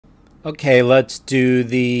Okay, let's do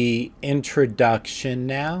the introduction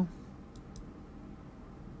now.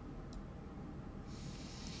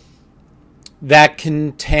 That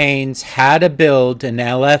contains how to build an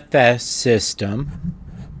LFS system,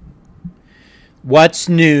 what's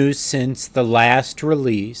new since the last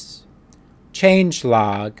release,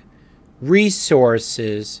 changelog,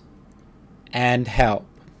 resources, and help.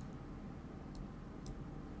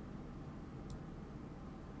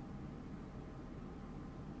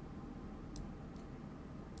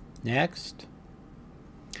 Next.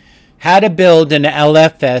 How to build an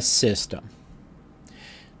LFS system.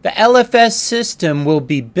 The LFS system will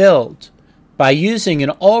be built by using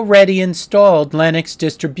an already installed Linux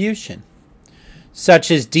distribution,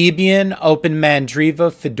 such as Debian,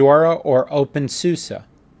 OpenMandriva, Fedora, or OpenSUSE.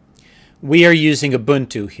 We are using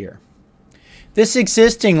Ubuntu here. This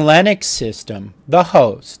existing Linux system, the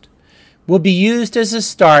host, will be used as a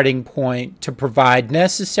starting point to provide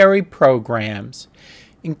necessary programs,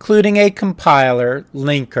 including a compiler,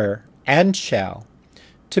 linker, and shell,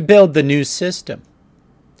 to build the new system.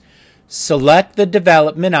 Select the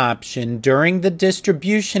development option during the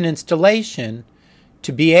distribution installation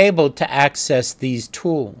to be able to access these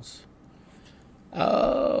tools.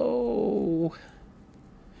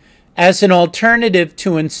 As an alternative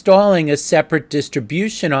to installing a separate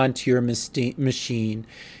distribution onto your machine,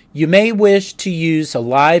 you may wish to use a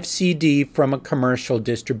live CD from a commercial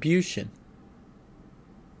distribution.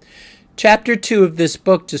 Chapter 2 of this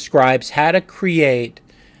book describes how to create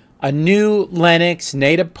a new Linux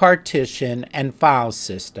native partition and file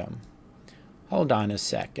system. Hold on a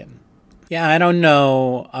second. Yeah, I don't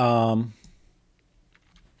know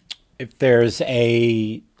if there's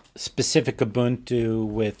a specific Ubuntu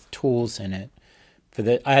with tools in it.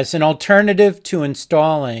 As an alternative to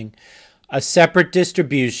installing a separate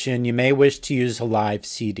distribution, you may wish to use a live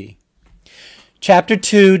CD. Chapter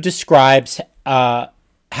 2 describes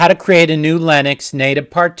how to create a new Linux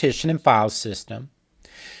native partition and file system.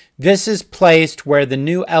 This is placed where the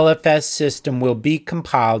new LFS system will be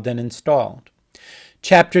compiled and installed.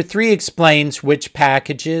 Chapter 3 explains which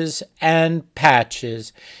packages and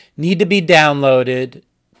patches need to be downloaded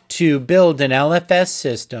to build an LFS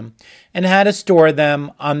system and how to store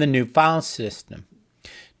them on the new file system.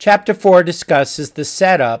 Chapter 4 discusses the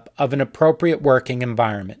setup of an appropriate working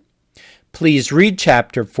environment. Please read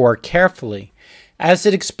Chapter 4 carefully, as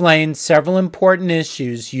it explains several important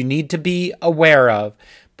issues you need to be aware of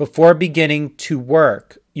before beginning to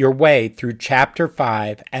work your way through Chapter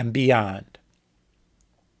 5 and beyond.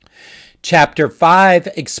 Chapter 5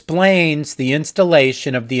 explains the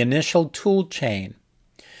installation of the initial toolchain,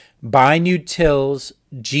 binutils,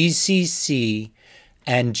 GCC,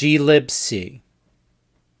 and glibc.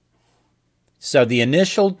 So the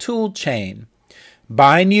initial toolchain,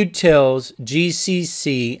 binutils,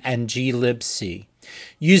 GCC, and glibc,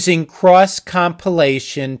 using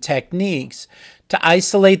cross-compilation techniques to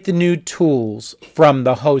isolate the new tools from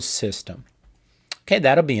the host system. Okay,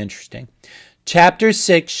 that'll be interesting. Chapter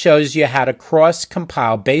 6 shows you how to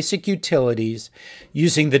cross-compile basic utilities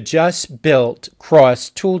using the just-built cross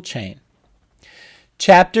toolchain.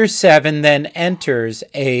 Chapter 7 then enters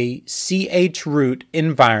a chroot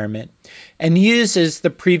environment and uses the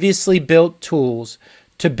previously built tools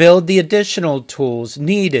to build the additional tools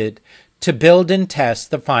needed to build and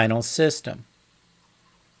test the final system.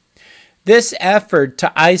 This effort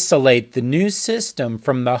to isolate the new system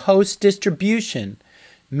from the host distribution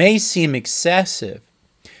may seem excessive.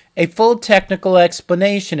 A full technical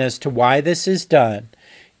explanation as to why this is done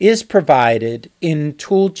is provided in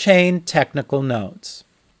Toolchain Technical Notes.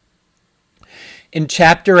 In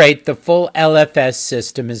Chapter 8, the full LFS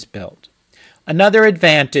system is built. Another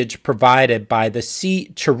advantage provided by the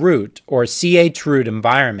chroot or chroot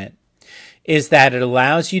environment is that it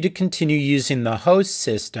allows you to continue using the host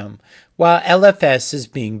system while LFS is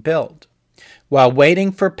being built. While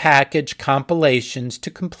waiting for package compilations to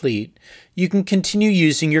complete, you can continue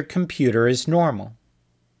using your computer as normal.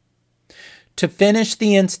 To finish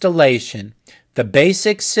the installation, the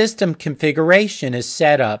basic system configuration is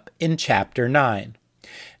set up in Chapter 9,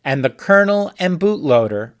 and the kernel and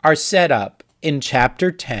bootloader are set up in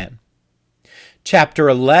Chapter 10. Chapter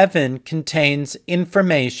 11 contains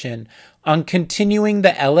information on continuing the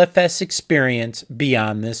LFS experience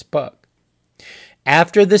beyond this book.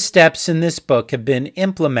 After the steps in this book have been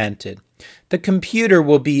implemented, the computer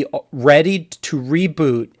will be ready to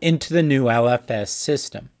reboot into the new LFS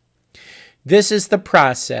system. This is the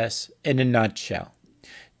process in a nutshell.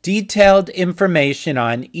 Detailed information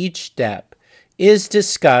on each step is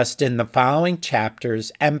discussed in the following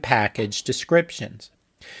chapters and package descriptions.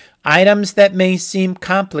 Items that may seem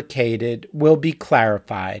complicated will be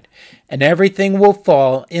clarified, and everything will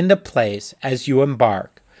fall into place as you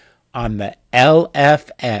embark on the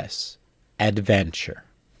LFS adventure.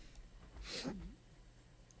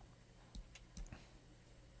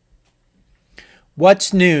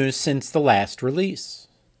 What's new since the last release?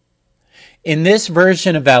 In this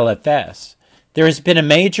version of LFS, there has been a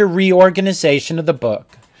major reorganization of the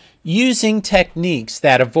book using techniques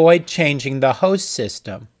that avoid changing the host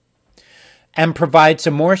system and provides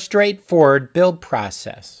a more straightforward build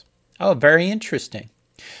process. Oh, very interesting.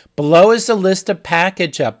 Below is a list of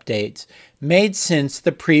package updates made since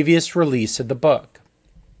the previous release of the book.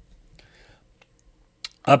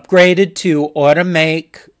 Upgraded to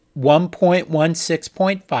Automake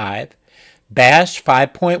 1.16.5, Bash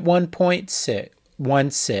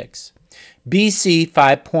 5.1.16, BC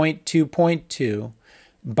 5.2.2,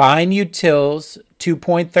 Bind Utils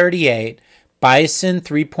 2.38, Bison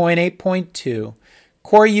 3.8.2,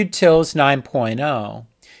 Core Utils 9.0,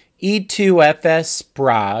 E2FS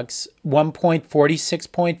Sprogs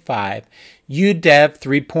 1.46.5, UDEV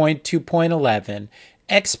 3.2.11,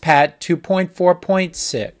 expat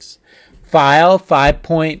 2.4.6, File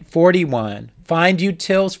 5.41, Find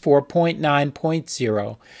Utils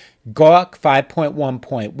 4.9.0, Gawk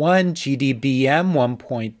 5.1.1, GDBM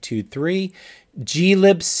 1.23,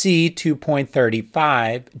 glibc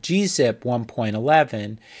 2.35, gzip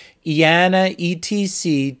 1.11, IANA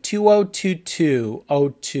etc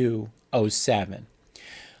 2022-0207,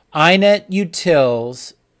 iNet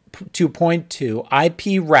utils 2.2,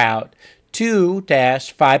 IP route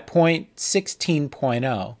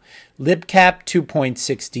 2-5.16.0, libcap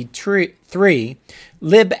 2.63,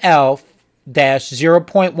 libelf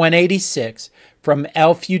 0.186 from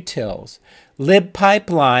Elf Utils,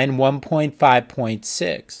 libpipeline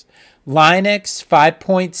 1.5.6, Linux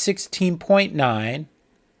 5.16.9.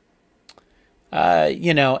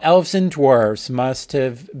 Elves and dwarves must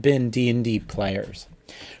have been D&D players.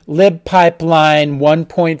 libpipeline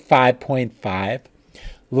 1.5.5,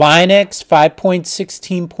 Linux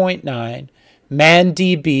 5.16.9,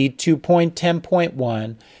 ManDB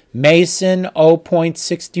 2.10.1, Mason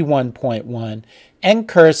 0.61.1,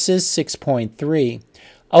 Ncurses 6.3,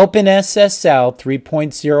 OpenSSL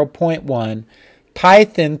 3.0.1,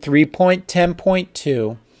 Python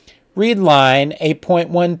 3.10.2, Readline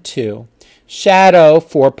 8.12, Shadow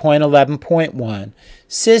 4.11.1,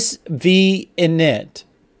 sysvinit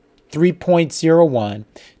 3.01,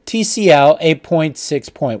 TCL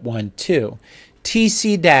 8.6.12,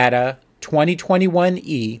 TCData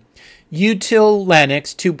 2021E, Util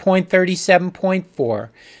Linux 2.37.4,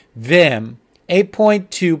 Vim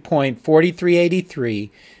 8.2.4383,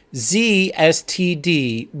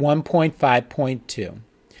 ZSTD 1.5.2.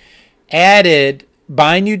 Added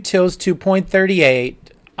Bind Utils 2.38,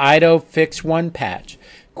 IDO Fix 1 patch,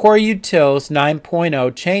 Core Utils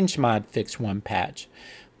 9.0 ChangeMod Fix 1 patch,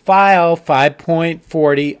 File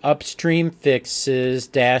 5.40 Upstream Fixes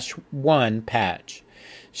 -1 patch,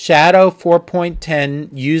 Shadow 4.10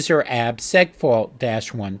 User App Segfault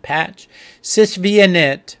 -1 patch,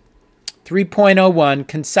 sysvinit 3.01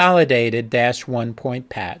 Consolidated -1 point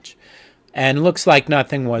patch, and looks like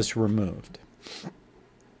nothing was removed.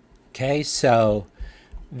 Okay, so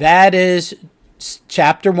that is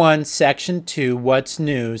Chapter 1, Section 2, What's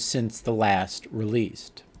New Since the Last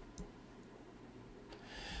Released.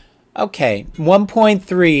 Okay,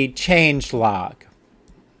 1.3 Changelog.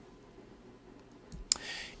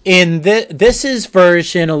 In this is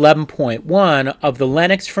version 11.1 of the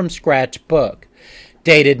Linux from Scratch book,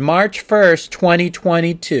 dated March 1st,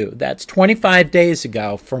 2022. That's 25 days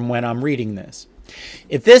ago from when I'm reading this.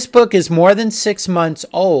 If this book is more than 6 months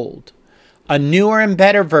old, a newer and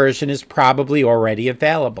better version is probably already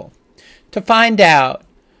available. To find out,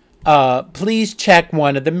 please check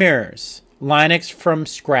one of the mirrors. Linux from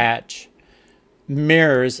Scratch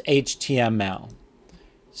mirrors HTML.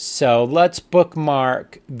 So let's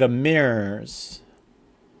bookmark the mirrors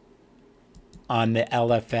on the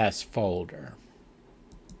LFS folder.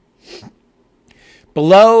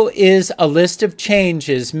 Below is a list of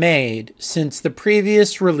changes made since the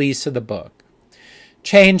previous release of the book.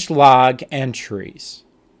 Changelog entries.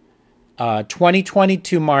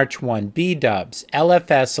 2022 March 1, BDubs,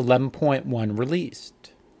 LFS 11.1 released.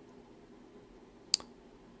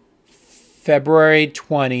 February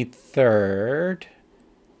 23rd.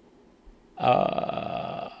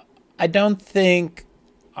 I don't think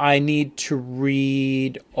I need to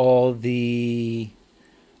read all the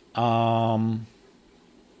on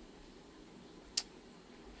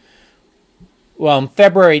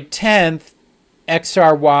February 10th,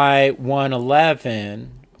 XRY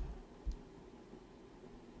 111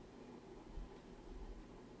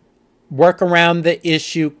 work around the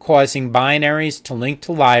issue causing binaries to link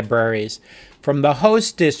to libraries from the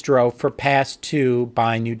host distro for pass2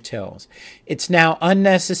 binutils. It's now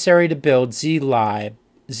unnecessary to build zlib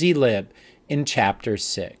in Chapter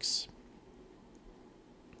 6.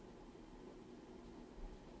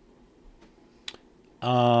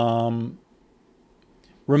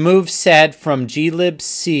 Remove sed from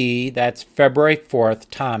glibc, that's February 4th,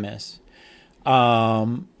 Thomas.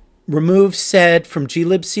 Remove sed from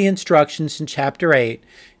glibc instructions in Chapter 8.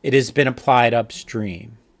 It has been applied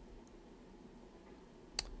upstream.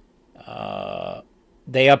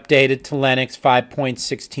 They updated to Linux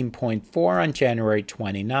 5.16.4 on January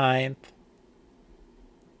 29th.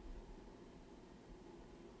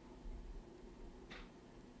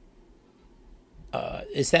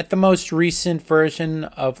 Is that the most recent version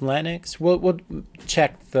of Linux? We'll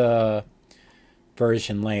check the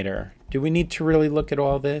version later. Do we need to really look at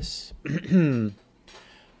all this?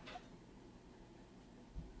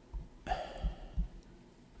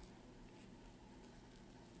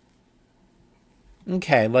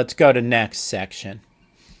 Okay, let's go to next section.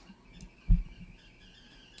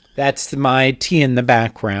 That's my T in the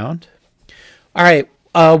background. All right,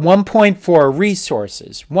 1.4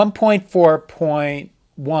 resources.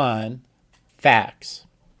 1.4.1 facts.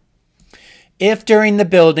 If during the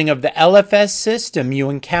building of the LFS system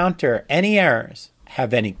you encounter any errors,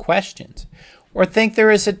 have any questions, or think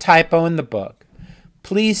there is a typo in the book,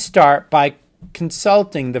 please start by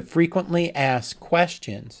consulting the frequently asked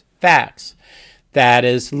questions, facts, that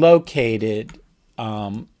is located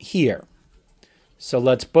here. So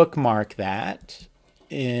let's bookmark that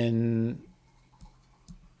in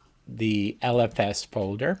the LFS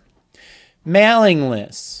folder. Mailing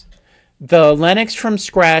lists. The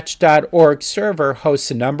linuxfromscratch.org server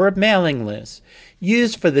hosts a number of mailing lists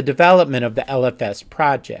used for the development of the LFS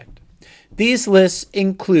project. These lists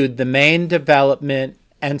include the main development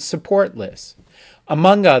and support lists.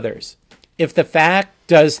 Among others, if the fact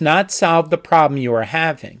does not solve the problem you are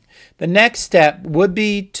having, the next step would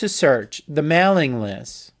be to search the mailing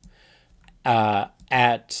list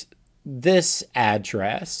at this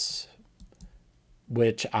address,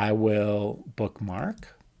 which I will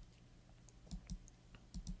bookmark,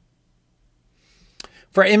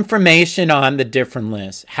 for information on the different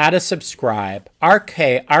lists, how to subscribe,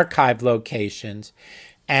 archive locations,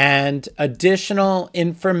 and additional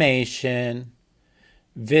information.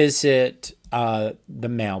 Visit the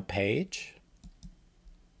mail page.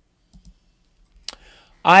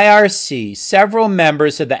 IRC. Several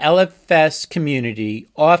members of the LFS community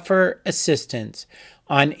offer assistance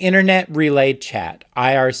on Internet Relay Chat,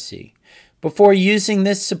 IRC. Before using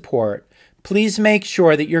this support, please make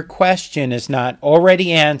sure that your question is not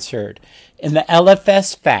already answered in the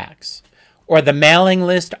LFS facts or the mailing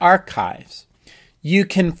list archives. You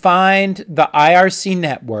can find the IRC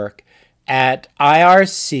network at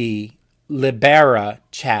IRC Libera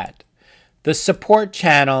Chat. The support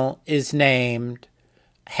channel is named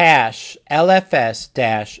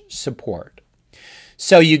 #LFS-support.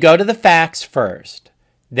 So you go to the facts first,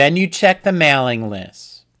 then you check the mailing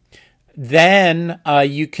lists. Then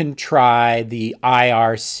you can try the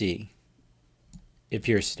IRC if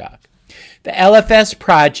you're stuck. The LFS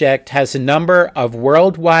project has a number of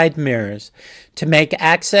worldwide mirrors to make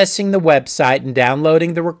accessing the website and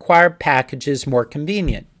downloading the required packages more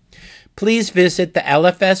convenient. Please visit the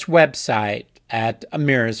LFS website at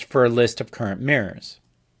mirrors for a list of current mirrors.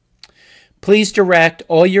 Please direct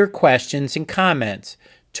all your questions and comments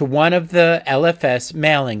to one of the LFS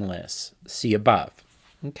mailing lists. See above.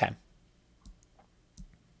 Okay.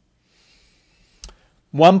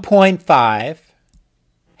 1.5,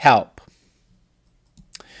 help.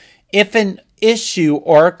 If an issue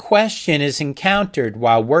or a question is encountered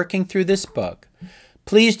while working through this book,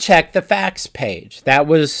 please check the facts page. That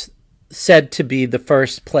was said to be the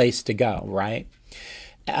first place to go, right?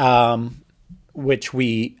 Which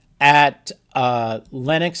we at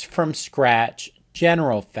Linux from Scratch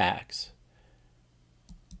General Facts.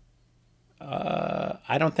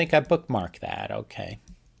 I don't think I bookmarked that. Okay.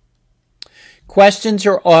 Questions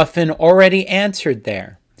are often already answered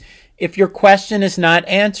there. If your question is not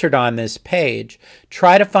answered on this page,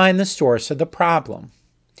 try to find the source of the problem.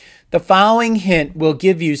 The following hint will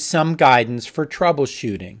give you some guidance for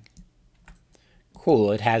troubleshooting.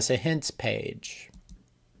 Cool, it has a hints page.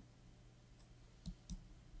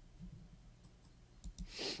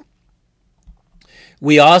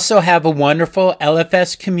 We also have a wonderful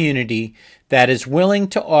LFS community that is willing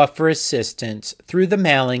to offer assistance through the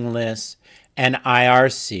mailing list and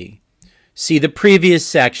IRC. See the previous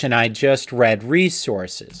section I just read,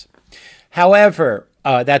 resources. However,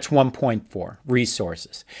 That's 1.4,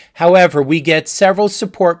 resources. However, we get several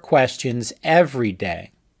support questions every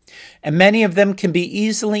day, and many of them can be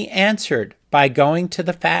easily answered by going to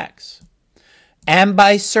the facts and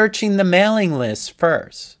by searching the mailing list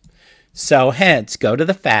first. So hence, go to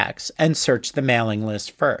the facts and search the mailing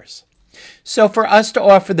list first. So for us to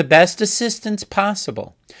offer the best assistance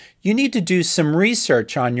possible, you need to do some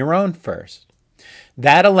research on your own first.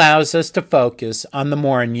 That allows us to focus on the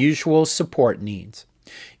more unusual support needs.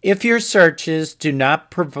 If your searches do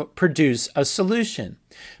not produce a solution,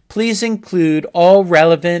 please include all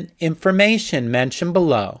relevant information mentioned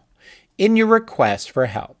below in your request for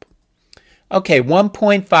help. Okay,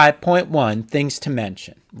 1.5.1 things to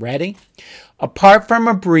mention. Ready? Apart from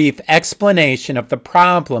a brief explanation of the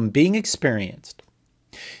problem being experienced,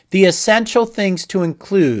 the essential things to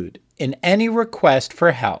include in any request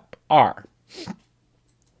for help are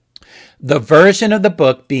the version of the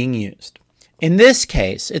book being used. In this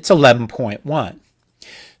case, it's 11.1.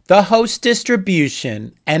 The host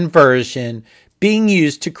distribution and version being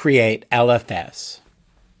used to create LFS.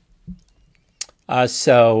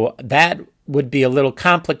 So that would be a little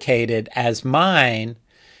complicated, as mine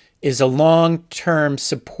is a long-term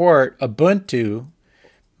support Ubuntu,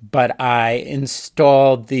 but I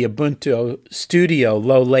installed the Ubuntu Studio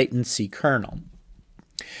low latency kernel.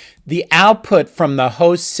 The output from the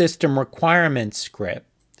host system requirements script,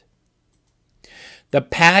 the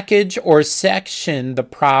package or section the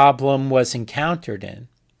problem was encountered in,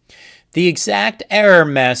 the exact error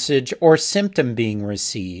message or symptom being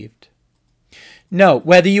received. Note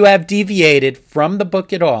whether you have deviated from the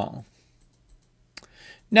book at all.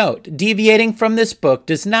 Note, deviating from this book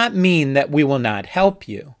does not mean that we will not help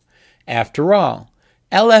you. After all,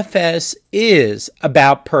 LFS is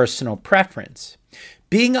about personal preference.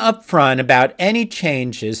 Being upfront about any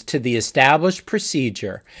changes to the established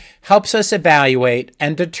procedure helps us evaluate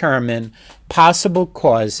and determine possible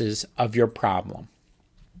causes of your problem.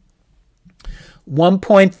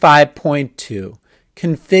 1.5.2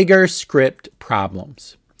 Configure script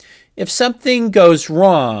problems. If something goes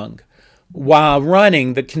wrong while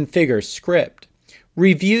running the configure script,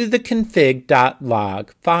 review the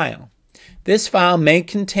config.log file. This file may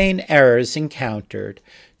contain errors encountered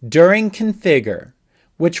during configure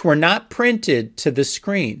which were not printed to the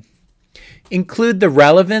screen. Include the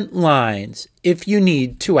relevant lines if you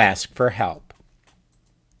need to ask for help.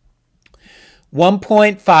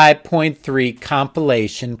 1.5.3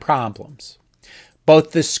 Compilation problems.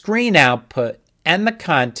 Both the screen output and the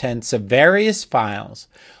contents of various files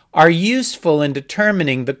are useful in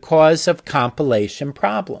determining the cause of compilation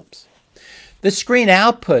problems. The screen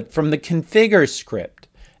output from the configure script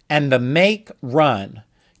and the make run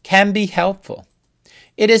can be helpful.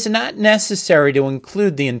 It is not necessary to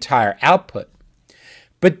include the entire output,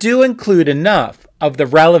 but do include enough of the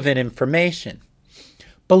relevant information.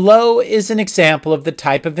 Below is an example of the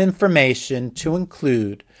type of information to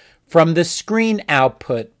include from the screen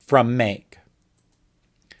output from make.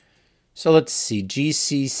 So let's see,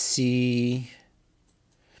 GCC.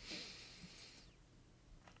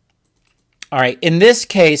 All right, in this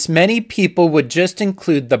case, many people would just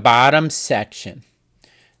include the bottom section.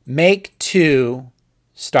 Make 2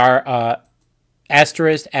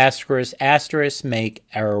 asterisk, asterisk, asterisk, make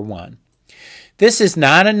error 1. This is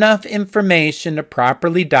not enough information to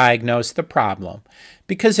properly diagnose the problem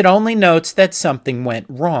because it only notes that something went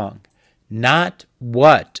wrong, not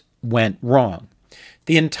what went wrong.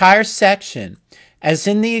 The entire section, as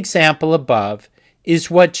in the example above,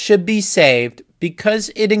 is what should be saved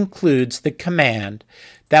because it includes the command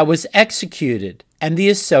that was executed and the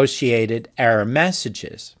associated error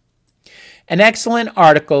messages. An excellent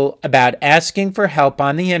article about asking for help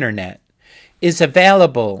on the internet is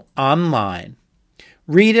available online.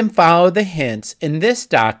 Read and follow the hints in this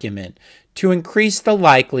document to increase the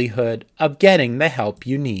likelihood of getting the help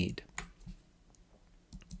you need.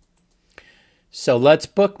 So let's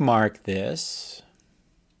bookmark this.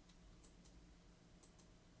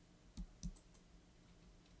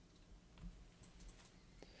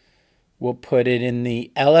 We'll put it in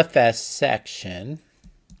the LFS section,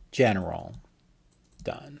 General.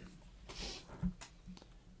 Done.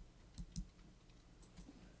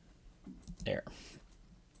 There.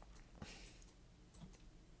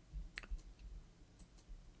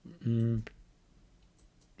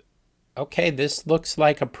 Okay, this looks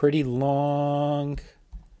like a pretty long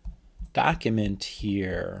document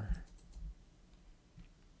here.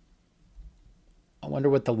 I wonder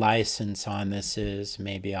what the license on this is.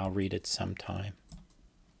 Maybe I'll read it sometime.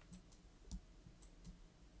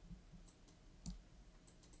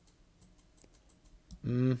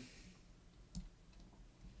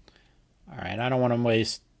 All right, I don't want to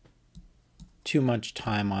waste too much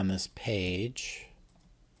time on this page.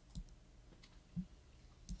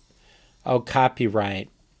 Oh, copyright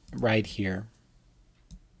right here.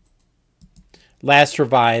 Last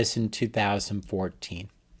revised in 2014.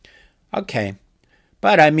 Okay,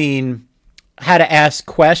 but I mean, how to ask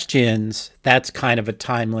questions, that's kind of a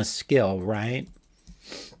timeless skill, right?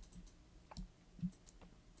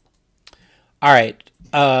 All right,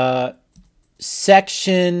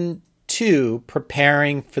 section 2,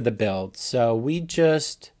 preparing for the build. So we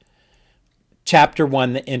just, chapter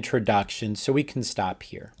 1, the introduction, so we can stop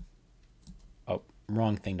here. Oh,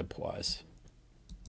 wrong thing to pause.